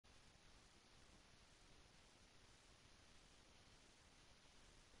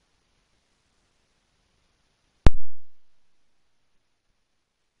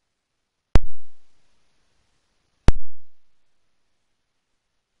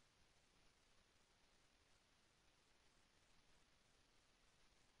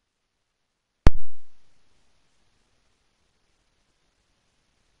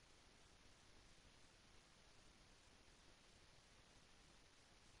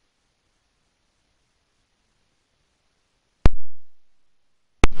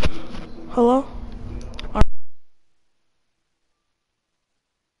Hello?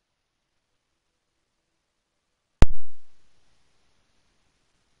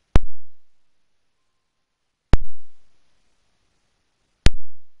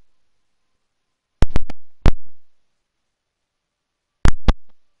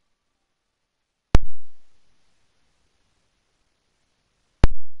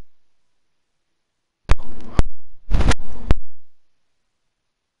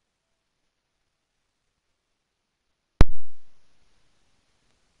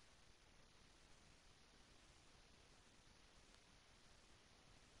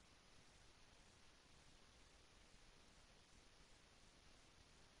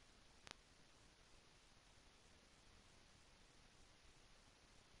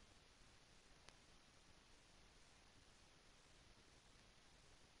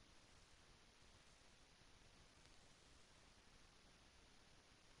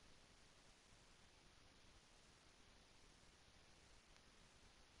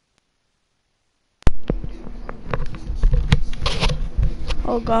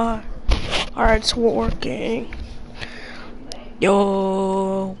 Oh god. Alright, it's working.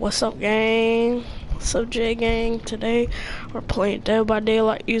 Yo, what's up, gang? What's up, J gang? Today we're playing Dead by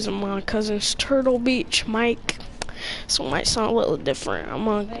Daylight using my cousin's Turtle Beach mic. So it might sound a little different. I'm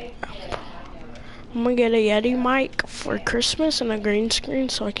gonna get a Yeti mic for Christmas and a green screen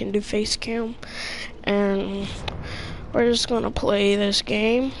so I can do face cam. And we're just gonna play this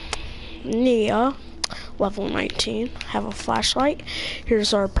game. Nia. Level 19, have a flashlight.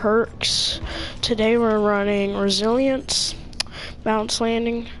 Here's our perks. Today we're running resilience, bounce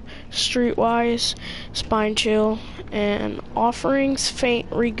landing, streetwise, spine chill, and offerings, faint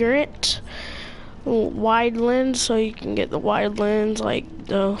regret, wide lens, so you can get the wide lens, like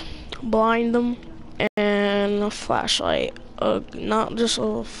the blind them, and a flashlight. Not just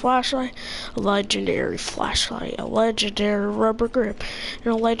a flashlight, a legendary flashlight, a legendary rubber grip, and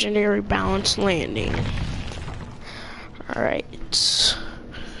a legendary balanced landing. Alright.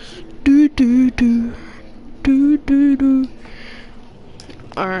 Do do do. Do do do.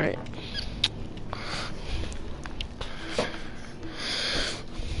 Alright.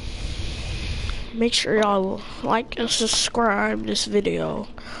 Make sure y'all like and subscribe this video,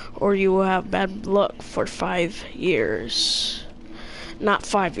 or you will have bad luck for 5 years. Not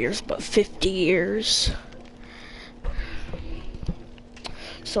 5 years, but 50 years.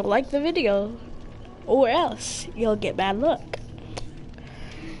 So like the video, or else you'll get bad luck.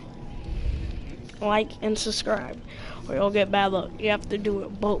 Like and subscribe, or you'll get bad luck. You have to do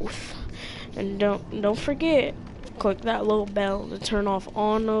it both. And don't forget, click that little bell to turn off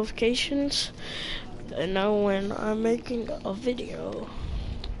all notifications to know when I'm making a video.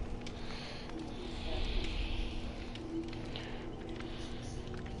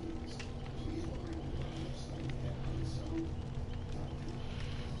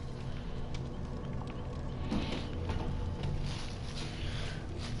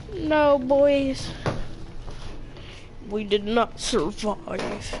 No, boys. We did not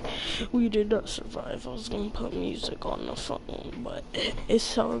survive. We did not survive. I was gonna put music on the phone, but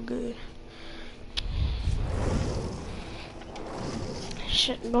it's all good.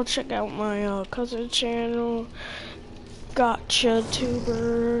 Go check out my cousin's channel. Gotcha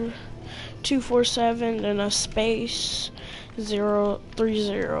Tuber 247 and a space 3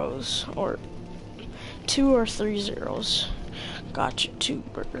 zeros, or 2 or 3 zeros. Gotcha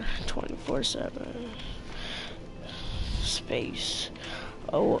Tuber 24/7 space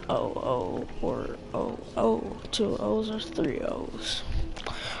 000 or 00, 2 O's or 3 O's.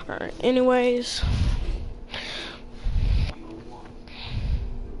 Alright, anyways.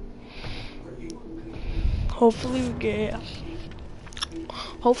 Hopefully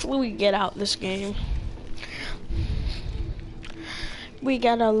we get out this game. We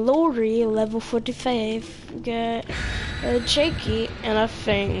got a Lori level 45. We got a Jakey and a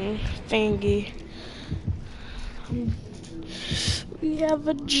Fangy. We have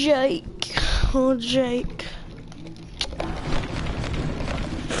a Jake. Oh, Jake.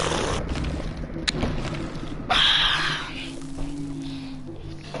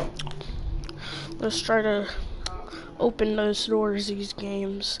 Let's try to open those doors, these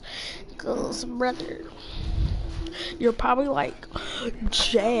games. Cause, brother, you're probably like,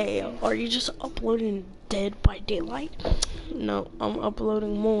 Jay, are you just uploading Dead by Daylight? No, I'm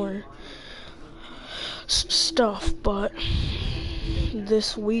uploading more stuff, but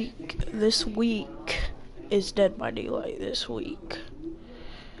this week is Dead by Daylight this week.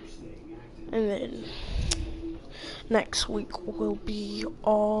 And then next week will be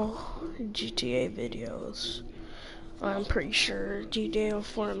all GTA videos. I'm pretty sure GTA or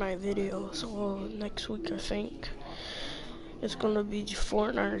Fortnite video. So next week I think it's gonna be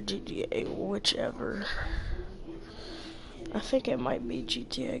Fortnite or GTA, whichever. I think it might be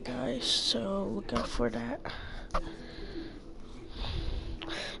GTA, guys, so look out for that.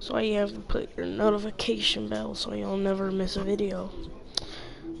 So you have to put your notification bell so you'll never miss a video.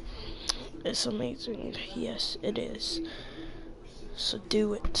 It's amazing. Yes, it is. So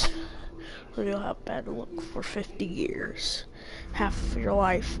do it, or you'll have bad luck for 50 years. Half of your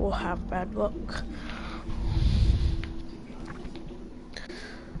life will have bad luck.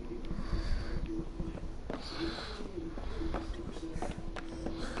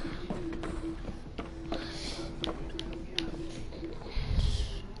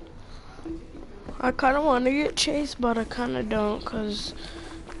 I kind of want to get chased, but I kind of don't, cause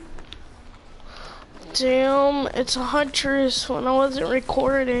damn, it's a huntress. When I wasn't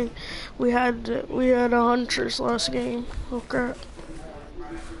recording, we had a huntress last game. Oh crap!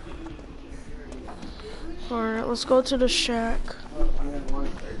 All right, let's go to the shack.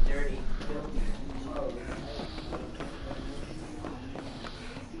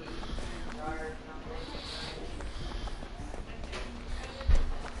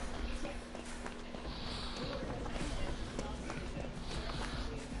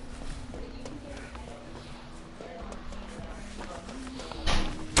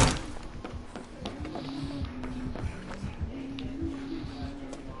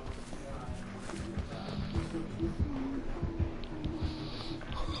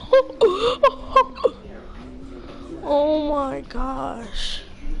 Oh my gosh.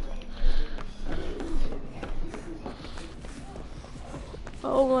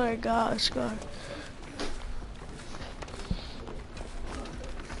 Oh my gosh, God.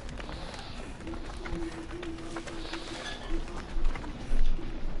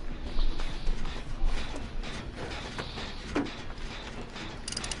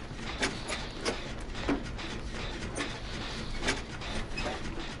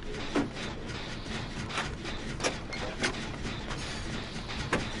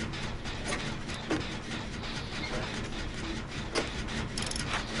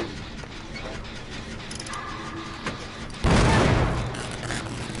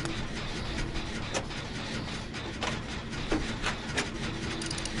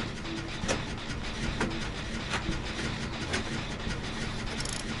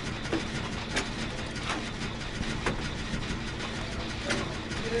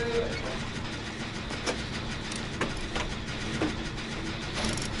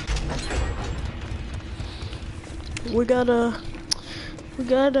 We got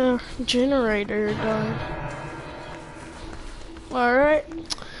a generator done. Alright.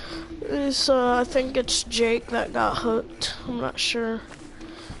 This I think it's Jake that got hooked. I'm not sure.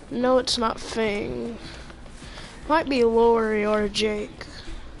 No, it's not Fang. Might be Lori or Jake.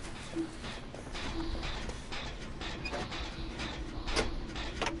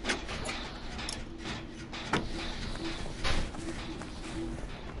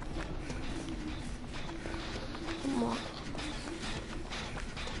 Come on.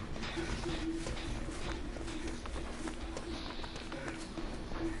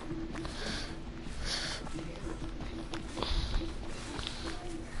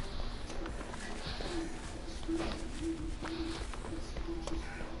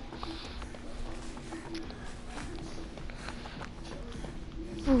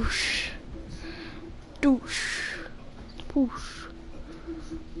 Whoosh. Doosh. Poosh.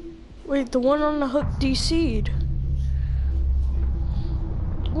 Wait, the one on the hook DC'd.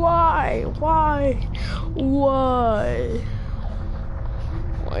 Why? Why? Why?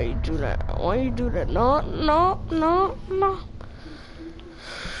 Why you do that? Why you do that? No, no, no, no.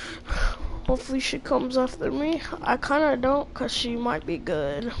 Hopefully she comes after me. I kinda don't, cause she might be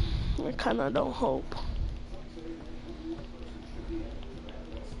good. I kinda don't hope.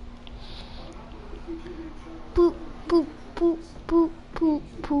 Boop, boop, boop, boop, boop,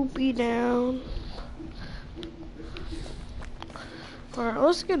 poopy down. Alright,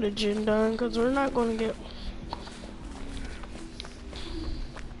 let's get a gym done, cause we're not gonna get...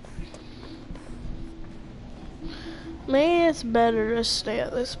 Maybe it's better to stay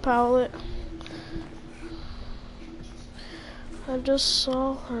at this pallet. I just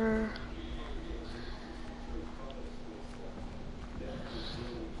saw her.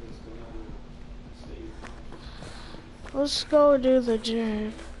 Let's go do the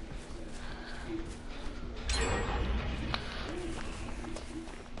gym.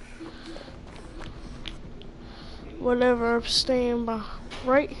 Whatever, I'm staying by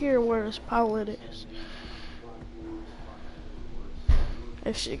right here where this pallet is.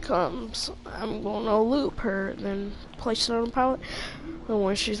 if she comes, I'm gonna loop her, then place her on the pallet. And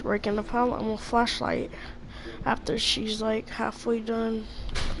when she's breaking the pallet, I'm gonna flashlight. After she's like halfway done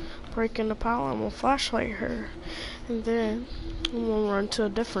breaking the pallet, I'm gonna flashlight her. And then I'm gonna run to a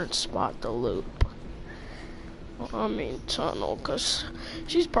different spot to loop. I mean tunnel, cause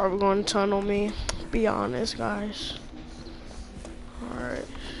she's probably gonna tunnel me. Be honest, guys. Alright.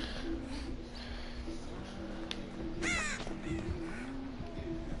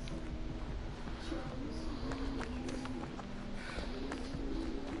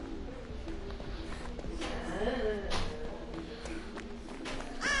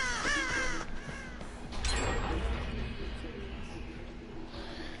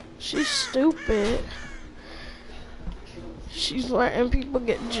 She's stupid. She's letting people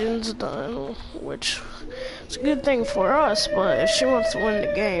get gens done, which is a good thing for us, but if she wants to win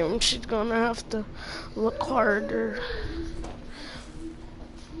the game, she's gonna have to look harder.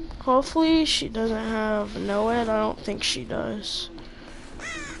 Hopefully she doesn't have NOED. I don't think she does.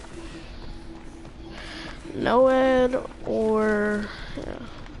 NOED or, yeah.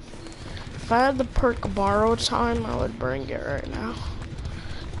 If I had the perk borrow time, I would bring it right now.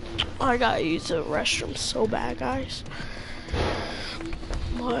 I gotta use the restroom so bad, guys.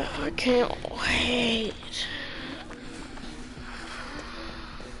 But I can't wait.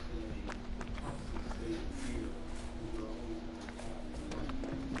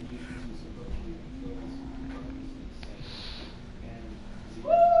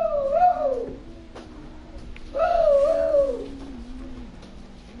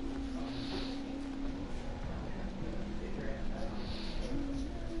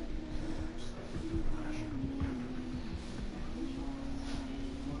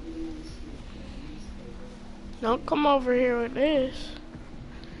 Don't come over here with this.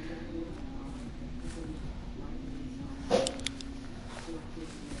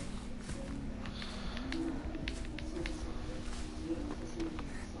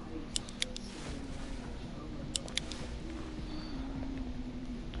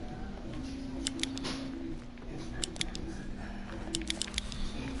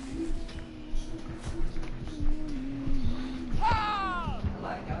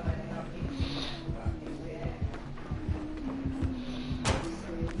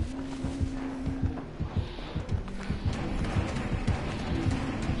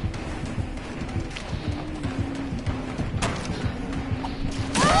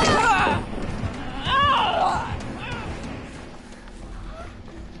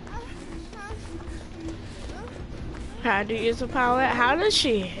 Had to use a pallet. How did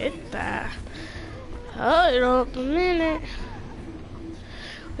she hit that? Hold up a minute.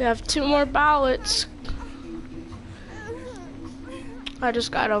 We have 2 more pallets. I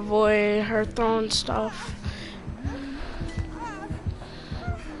just gotta avoid her throwing stuff.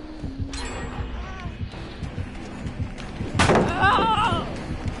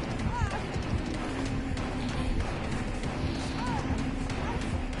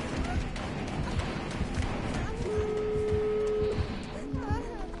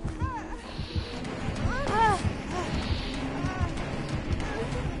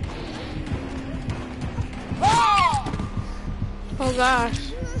 Oh gosh.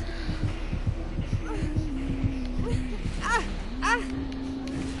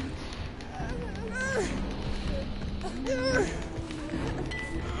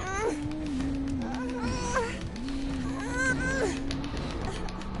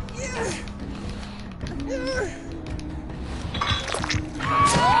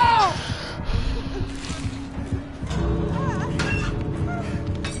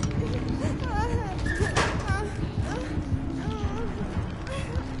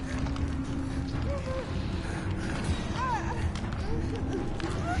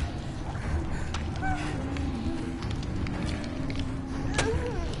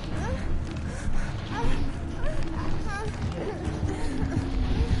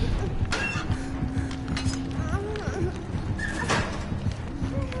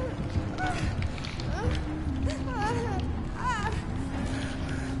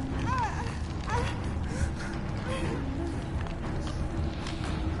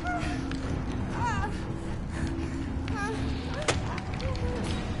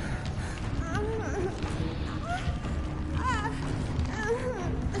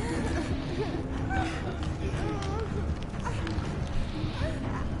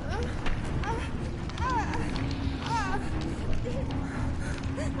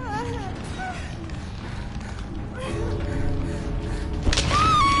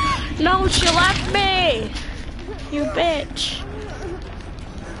 No, she left me! You bitch.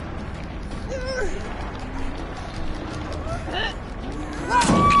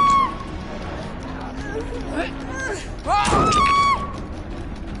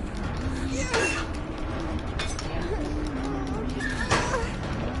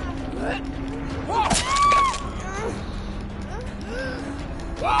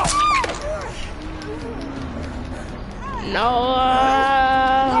 No.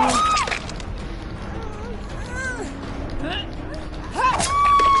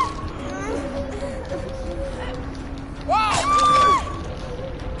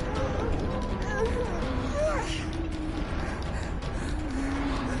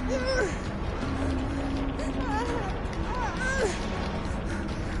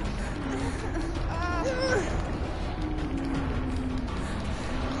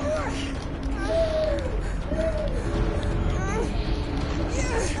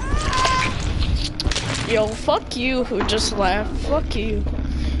 Yo, fuck you who just left. Fuck you.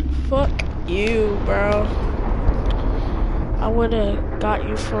 Fuck you, bro. I would've got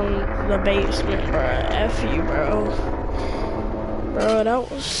you from the basement, bro. F you, bro. Bro,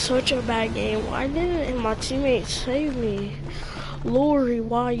 that was such a bad game. Why didn't my teammates save me? Lori,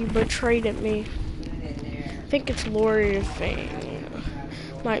 why you betrayed me? I think it's Lori or Fang.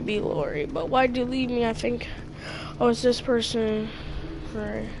 Might be Lori, but why'd you leave me? I think, oh, it's this person.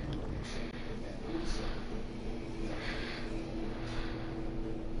 Right.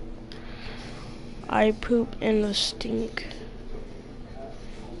 I poop in the stink.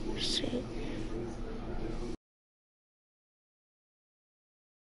 See.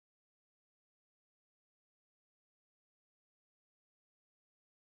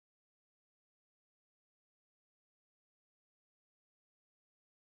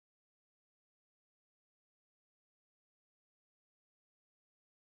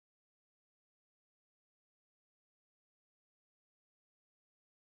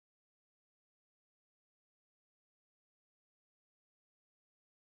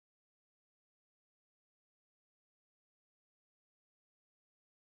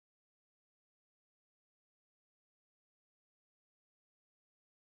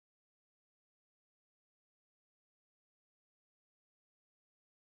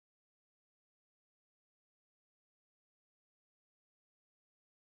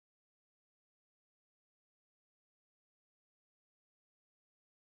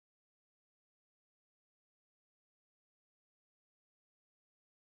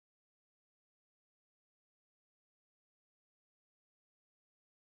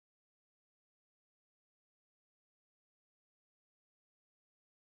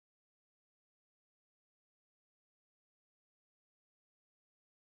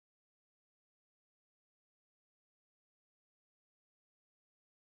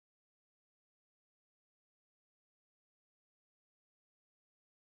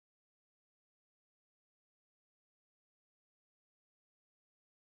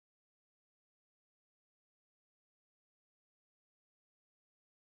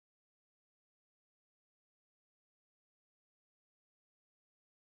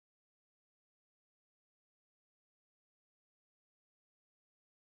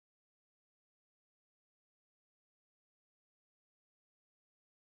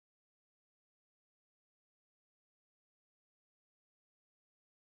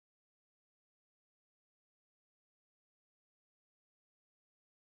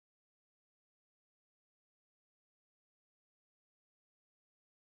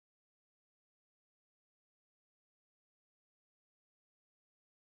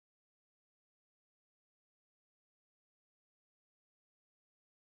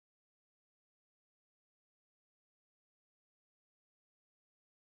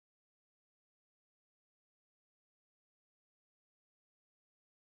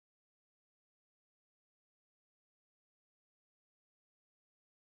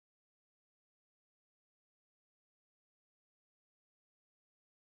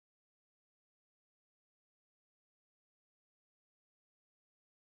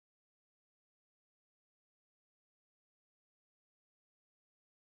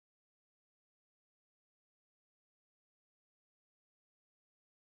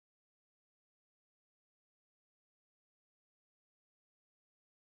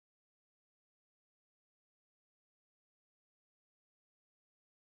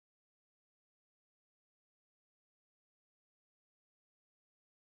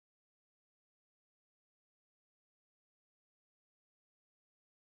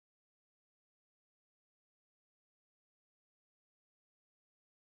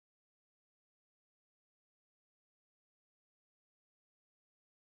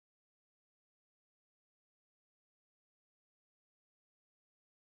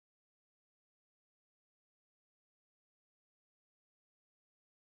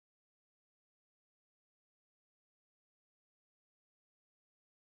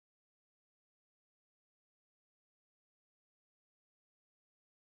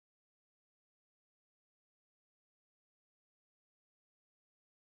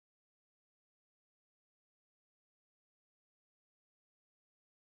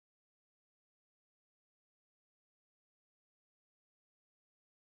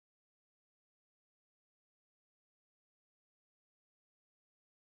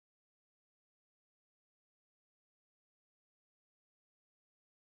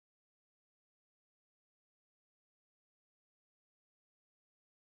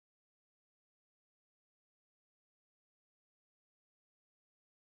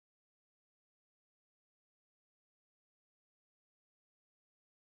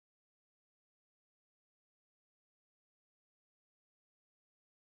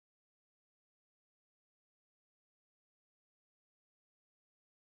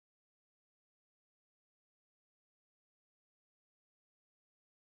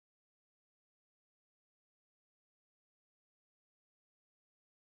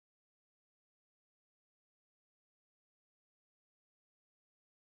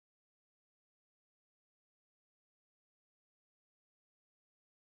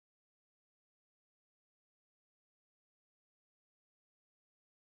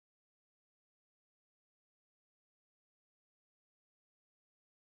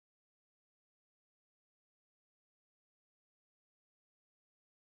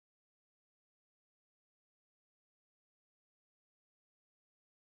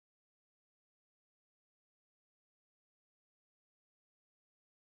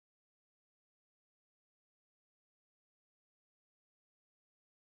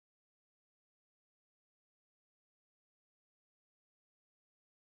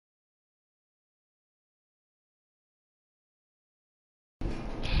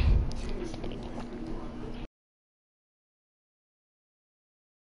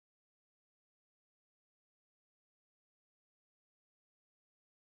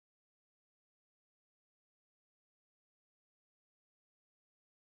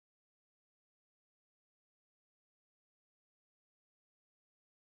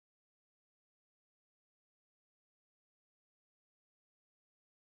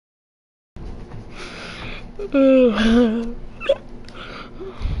 Oh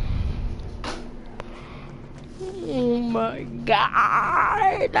my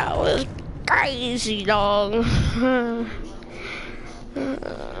god, that was crazy, dog.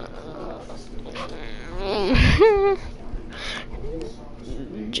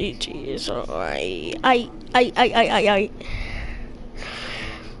 GG is alright. I.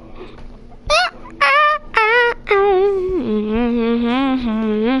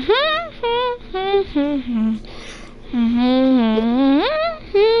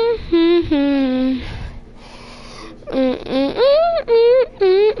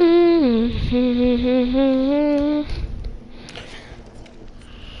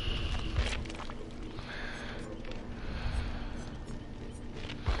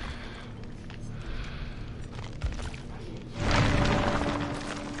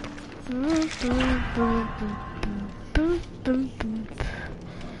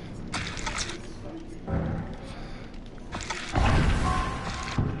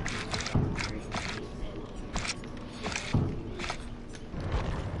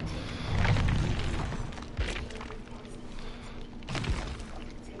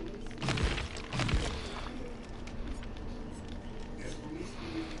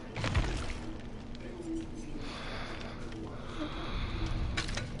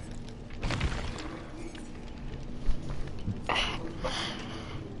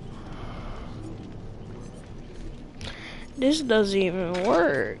 This doesn't even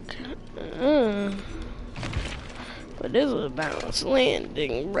work. But this is a balanced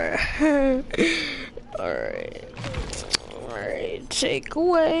landing, bruh. Alright, take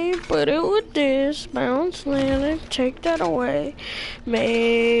away, put it with this, balanced landing, take that away.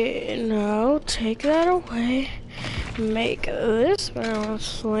 No, take that away. Make this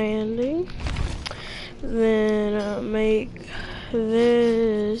balanced landing. Then make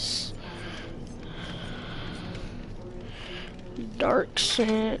this dark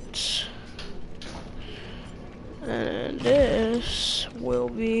sense, and this will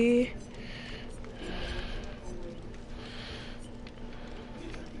be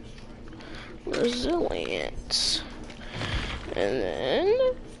resilience, and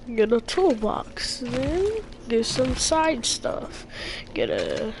then get a toolbox, then do some side stuff, get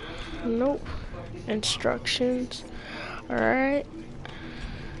a instructions. Alright.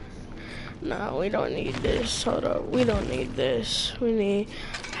 No, we don't need this. Hold up. We don't need this. We need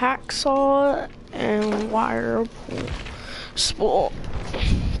hacksaw and wire spool.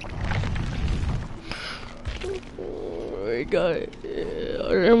 We got it.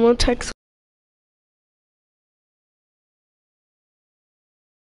 I'm gonna text.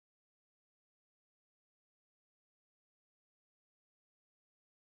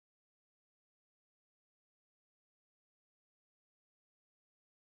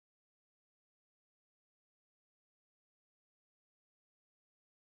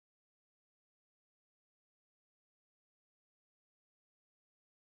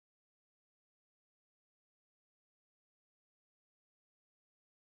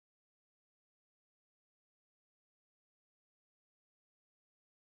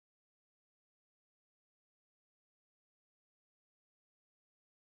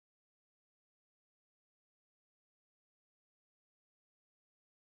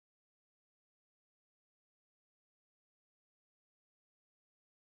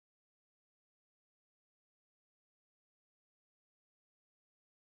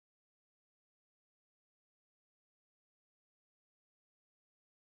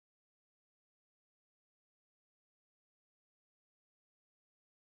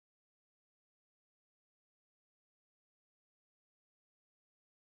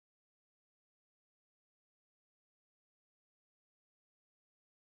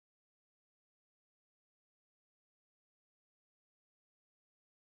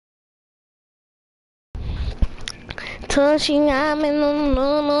 I'm in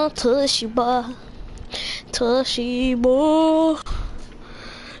the Toshiba.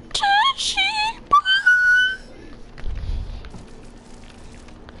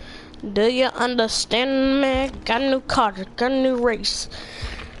 Do you understand me? Got a new car, got a new race.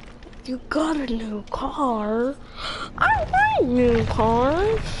 You got a new car? I like new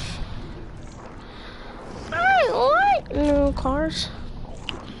cars. I like new cars.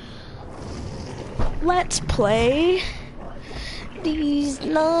 Let's play these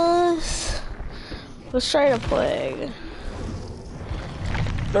nuts. Let's try to play.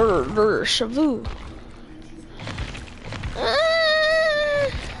 Shavu.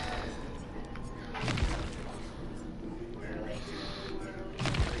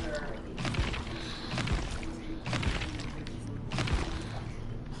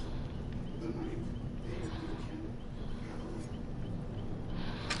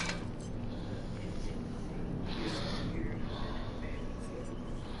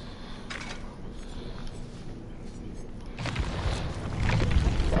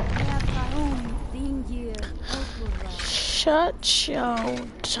 Shut your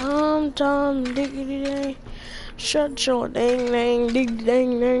dum diggity dang. Shut your ding dang dig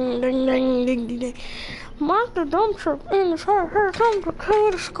dang dang ding dang dig dang. Mark the dump truck in the truck. Here comes the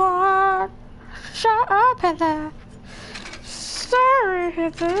cool squad. Shut up, Heather. Sorry,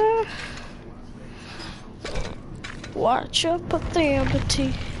 Heather. Watch your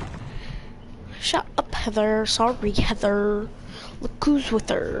profanity. Shut up, Heather. Sorry, Heather. Look who's with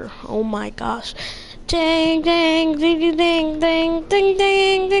her. Oh my gosh. Ding, ding, ding, ding, ding, ding,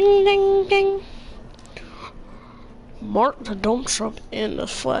 ding, ding, ding, ding. Mark the dump truck in the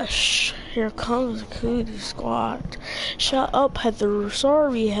flesh. Here comes the cootie squad. Shut up, Heather.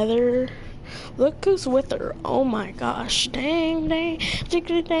 Sorry, Heather. Look who's with her. Oh my gosh. Dang, dang, ding,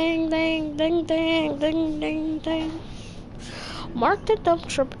 ding, ding, ding, ding, ding, ding, ding. Mark the dump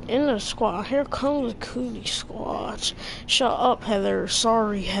truck in the squad. Here comes the cootie squad. Shut up, Heather.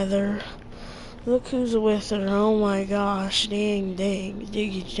 Sorry, Heather. Look who's with her. Oh my gosh. Ding, ding,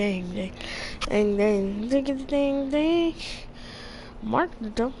 diggy, ding, ding, ding, ding, diggy, ding, ding. Mark the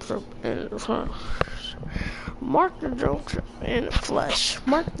dump truck in the front. Mark the dump truck in the flesh.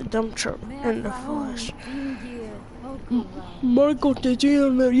 Mark the dump truck in the flesh. Marco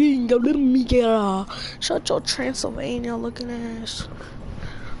the Miguel. Shut your Transylvania looking ass.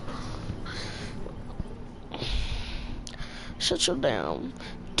 Shut your damn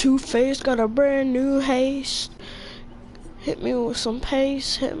Two-Face got a brand new haste. Hit me with some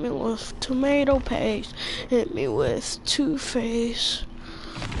paste. Hit me with tomato paste. Hit me with Two-Face.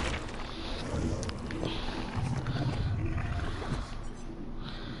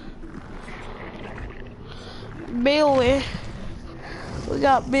 Billy. We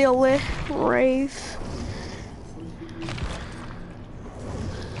got Billy. Wraith.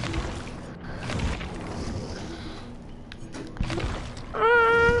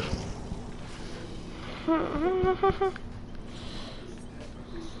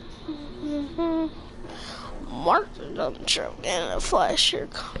 Mark the dump truck in the flesh. Here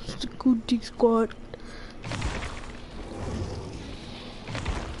comes the cootie squad.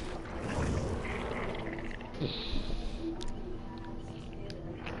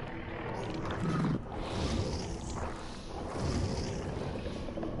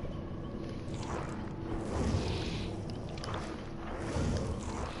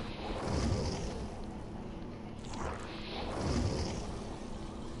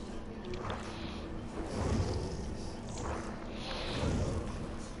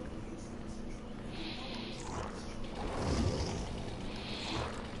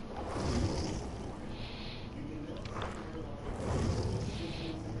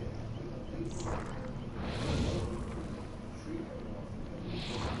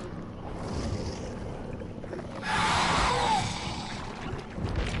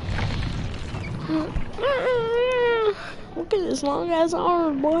 Look at this long ass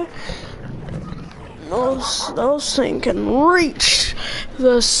arm, boy. Those things can reach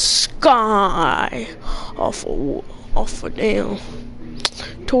the sky off of damn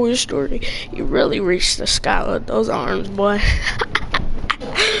Toy Story. You really reach the sky with those arms, boy.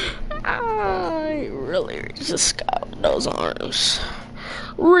 You really reach the sky with those arms.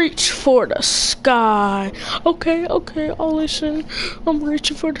 Reach for the sky. Okay, I'll listen. I'm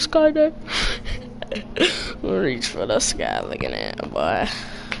reaching for the sky there. Reach for the sky, looking at it, boy.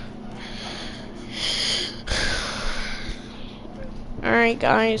 Alright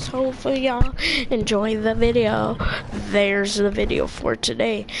guys, hopefully y'all enjoy the video. There's the video for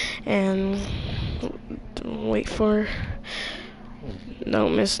today. And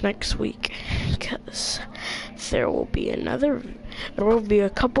don't miss next week, because there will be a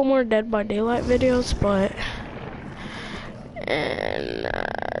couple more Dead by Daylight videos, but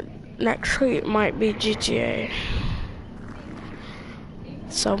next week might be GTA.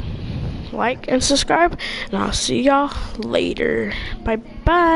 So like and subscribe, and I'll see y'all later. Bye bye.